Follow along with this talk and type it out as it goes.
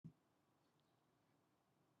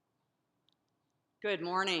Good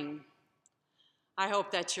morning. I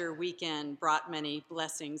hope that your weekend brought many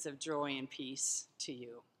blessings of joy and peace to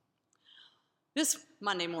you. This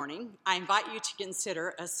Monday morning, I invite you to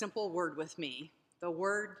consider a simple word with me. The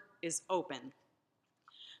word is open.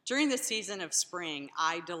 During the season of spring,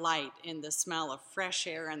 I delight in the smell of fresh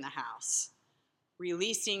air in the house,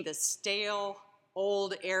 releasing the stale,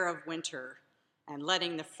 old air of winter and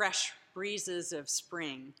letting the fresh breezes of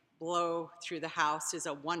spring blow through the house is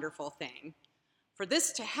a wonderful thing. For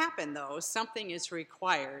this to happen, though, something is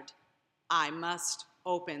required. I must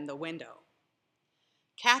open the window.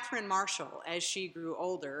 Catherine Marshall, as she grew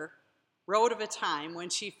older, wrote of a time when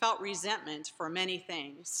she felt resentment for many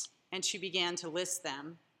things, and she began to list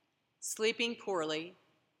them: sleeping poorly,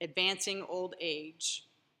 advancing old age,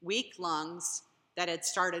 weak lungs that had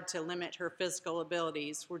started to limit her physical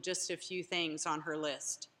abilities were just a few things on her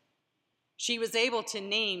list. She was able to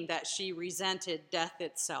name that she resented death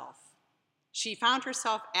itself. She found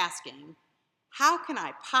herself asking, how can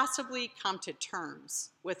I possibly come to terms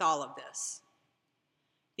with all of this?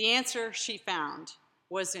 The answer she found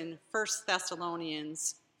was in 1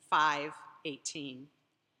 Thessalonians 5:18.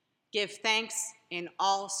 Give thanks in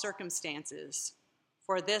all circumstances,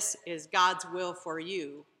 for this is God's will for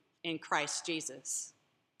you in Christ Jesus.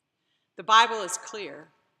 The Bible is clear.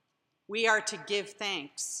 We are to give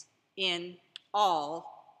thanks in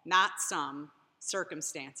all, not some,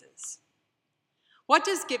 circumstances. What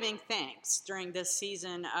does giving thanks during this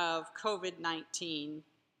season of COVID-19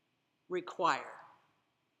 require?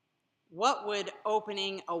 What would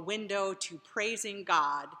opening a window to praising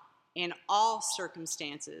God in all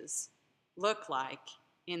circumstances look like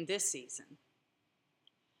in this season?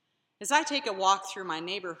 As I take a walk through my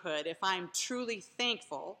neighborhood, if I'm truly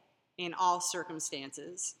thankful in all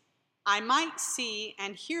circumstances, I might see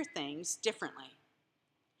and hear things differently.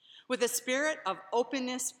 With a spirit of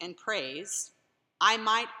openness and praise, I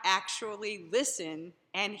might actually listen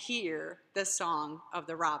and hear the song of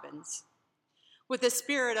the robins. With a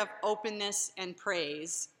spirit of openness and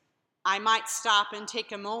praise, I might stop and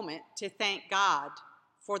take a moment to thank God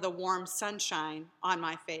for the warm sunshine on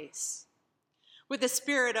my face. With a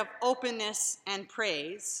spirit of openness and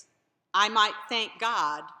praise, I might thank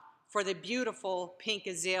God for the beautiful pink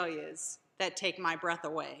azaleas that take my breath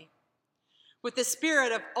away. With the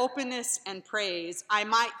spirit of openness and praise, I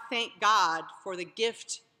might thank God for the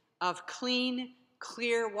gift of clean,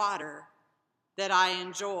 clear water that I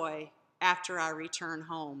enjoy after I return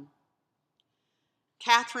home.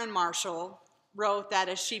 Catherine Marshall wrote that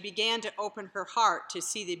as she began to open her heart to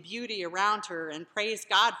see the beauty around her and praise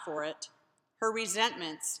God for it, her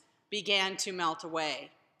resentments began to melt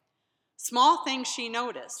away. Small things she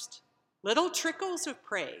noticed, little trickles of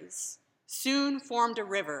praise, soon formed a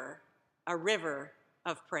river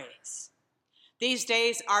of praise. These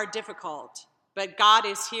days are difficult, but God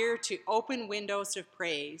is here to open windows of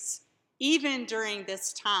praise, even during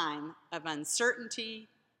this time of uncertainty,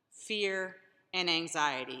 fear, and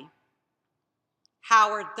anxiety.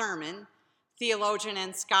 Howard Thurman, theologian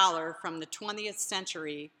and scholar from the 20th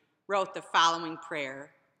century, wrote the following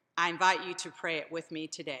prayer. I invite you to pray it with me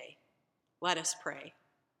today. Let us pray.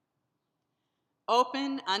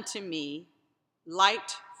 Open unto me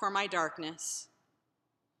light for my darkness.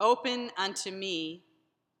 Open unto me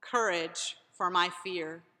courage for my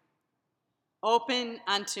fear. Open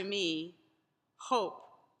unto me hope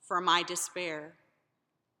for my despair.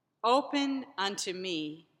 Open unto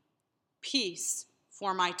me peace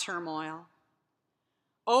for my turmoil.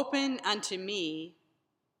 Open unto me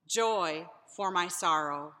joy for my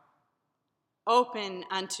sorrow. Open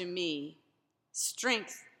unto me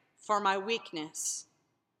strength for my weakness.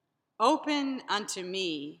 Open unto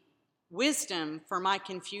me wisdom for my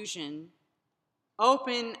confusion.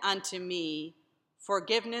 Open unto me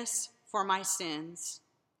forgiveness for my sins.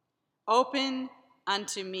 Open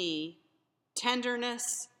unto me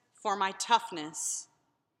tenderness for my toughness.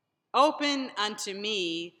 Open unto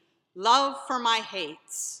me love for my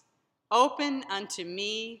hates. Open unto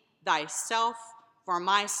me thyself for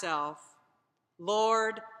myself.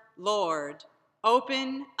 Lord, Lord,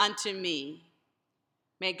 open unto me.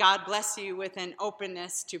 May God bless you with an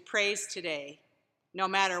openness to praise today, no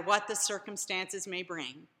matter what the circumstances may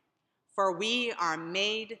bring. For we are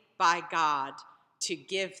made by God to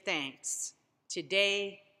give thanks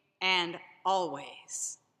today and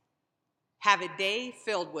always. Have a day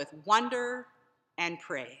filled with wonder and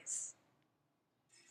praise.